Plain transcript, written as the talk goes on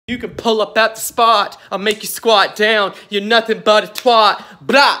You can pull up at the spot. I'll make you squat down. You're nothing but a twat.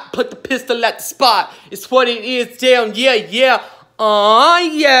 Blah, put the pistol at the spot. It's what it is down. Yeah, yeah.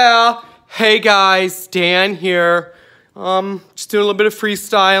 Yeah. Hey guys, Dan here. Just doing a little bit of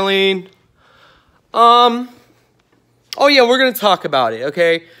freestyling. Oh yeah, we're gonna talk about it,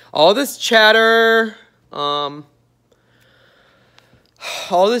 okay? All this chatter, that's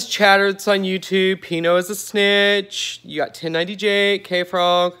on YouTube. Pino is a snitch. You got 1090 Jake,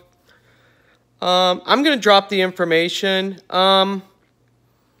 K-Frog. I'm gonna drop the information. I'm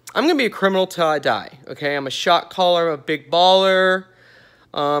gonna be a criminal till I die, okay? I'm a shot caller, I'm a big baller.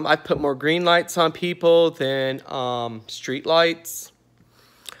 I put more green lights on people than street lights.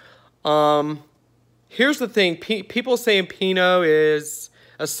 Here's the thing. People saying Pino is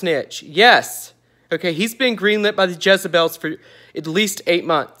a snitch. Yes. Okay, he's been greenlit by the Jezebels for at least 8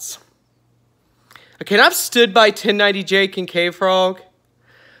 months. Okay, and I've stood by 1090 Jake and K-Frog.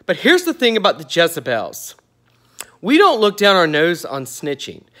 But here's the thing about the Jezebels. We don't look down our nose on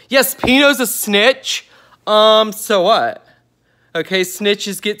snitching. Yes, Pino's a snitch. So what? Okay,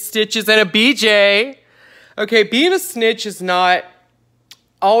 snitches get stitches and a BJ. Okay, being a snitch is not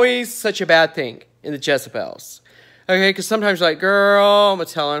always such a bad thing in the Jezebels. Okay, because sometimes you're like, girl, I'm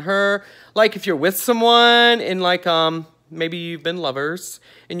telling her. Like if you're with someone and like, maybe you've been lovers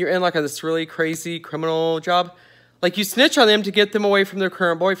and you're in like this really crazy criminal job. Like you snitch on them to get them away from their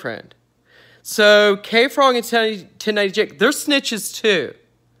current boyfriend. So K-Frog and 1090 Jake, they're snitches too.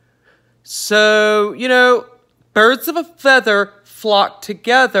 So, you know, birds of a feather flock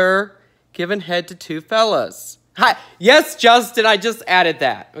together, giving head to two fellas. Hi. Yes, Justin, I just added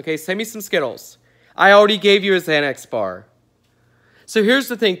that. Okay, send me some Skittles. I already gave you a Xanax bar. So here's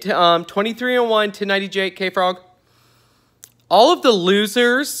the thing. 23-1, 1090 Jake, K-Frog. All of the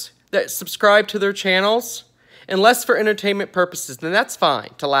losers that subscribe to their channels, unless for entertainment purposes, then that's fine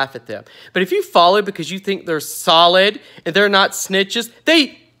to laugh at them. But if you follow because you think they're solid and they're not snitches,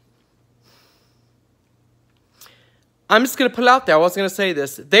 I'm just going to put it out there. I wasn't going to say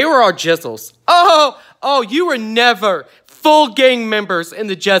this. They were our jizzles. Oh, you were never full gang members in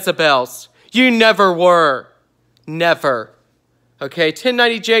the Jezebels. You never were. Never. Okay,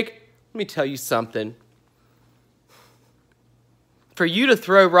 1090 Jake, let me tell you something. For you to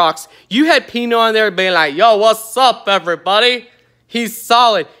throw rocks, you had Pino on there being like, yo, what's up, everybody? He's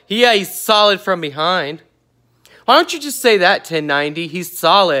solid. Yeah, he's solid from behind. Why don't you just say that, 1090? He's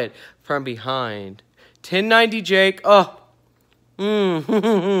solid from behind. 1090 Jake,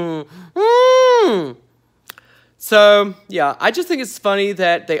 So, yeah, I just think it's funny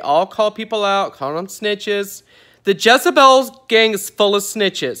that they all call people out, call them snitches. The Jezebels gang is full of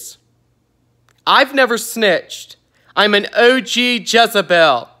snitches. I've never snitched. I'm an OG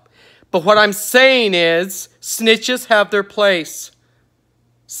Jezebel. But what I'm saying is, snitches have their place.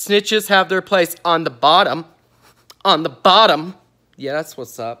 Snitches have their place on the bottom. On the bottom. Yeah, that's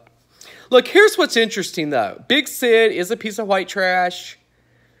what's up. Look, here's what's interesting, though. Big Sid is a piece of white trash.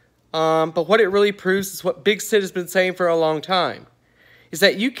 But what it really proves is what Big Sid has been saying for a long time. Is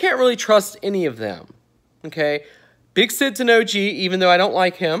that you can't really trust any of them. Okay? Big Sid's an OG, even though I don't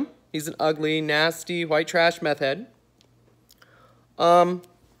like him. He's an ugly, nasty, white trash meth head.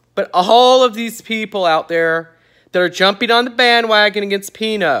 But all of these people out there that are jumping on the bandwagon against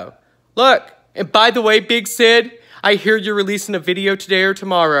Pino. Look, and by the way, Big Sid, I hear you're releasing a video today or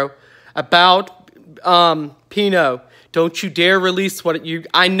tomorrow about Pino. Don't you dare release what you...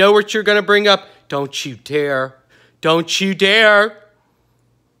 I know what you're going to bring up. Don't you dare. Don't you dare.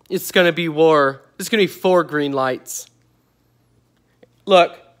 It's going to be war. It's going to be 4 green lights.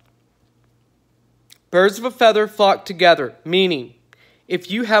 Look. Birds of a feather flock together. Meaning,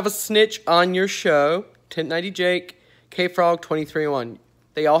 if you have a snitch on your show, 1090 Jake, K-Frog, 23-1,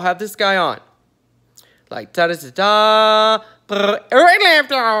 they all have this guy on. Like, da-da-da-da.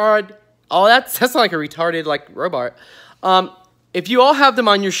 Oh, that's like a retarded, like, robot. If you all have them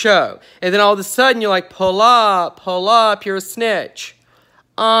on your show, and then all of a sudden you're like, pull up, you're a snitch.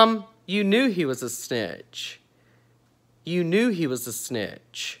 You knew he was a snitch. You knew he was a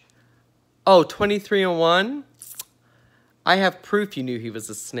snitch. Oh, 23-1? I have proof you knew he was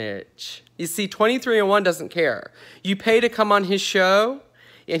a snitch. You see, 23-1 doesn't care. You pay to come on his show,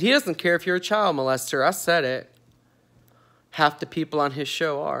 and he doesn't care if you're a child molester. I said it. Half the people on his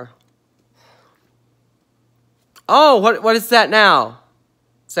show are. Oh, what is that now?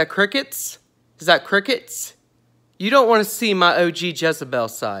 Is that crickets? Is that crickets? You don't want to see my OG Jezebel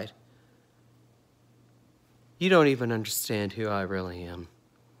side. You don't even understand who I really am.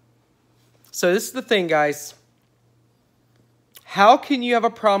 So this is the thing, guys. How can you have a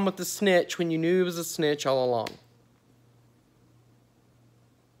problem with the snitch when you knew he was a snitch all along?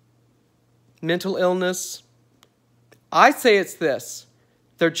 mental illness. I say it's this.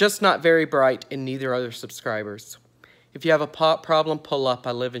 They're just not very bright, and neither are their subscribers. If you have a problem, pull up.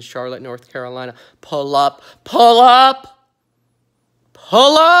 I live in Charlotte, North Carolina. Pull up, pull up,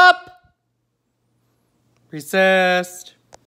 pull up. Resist.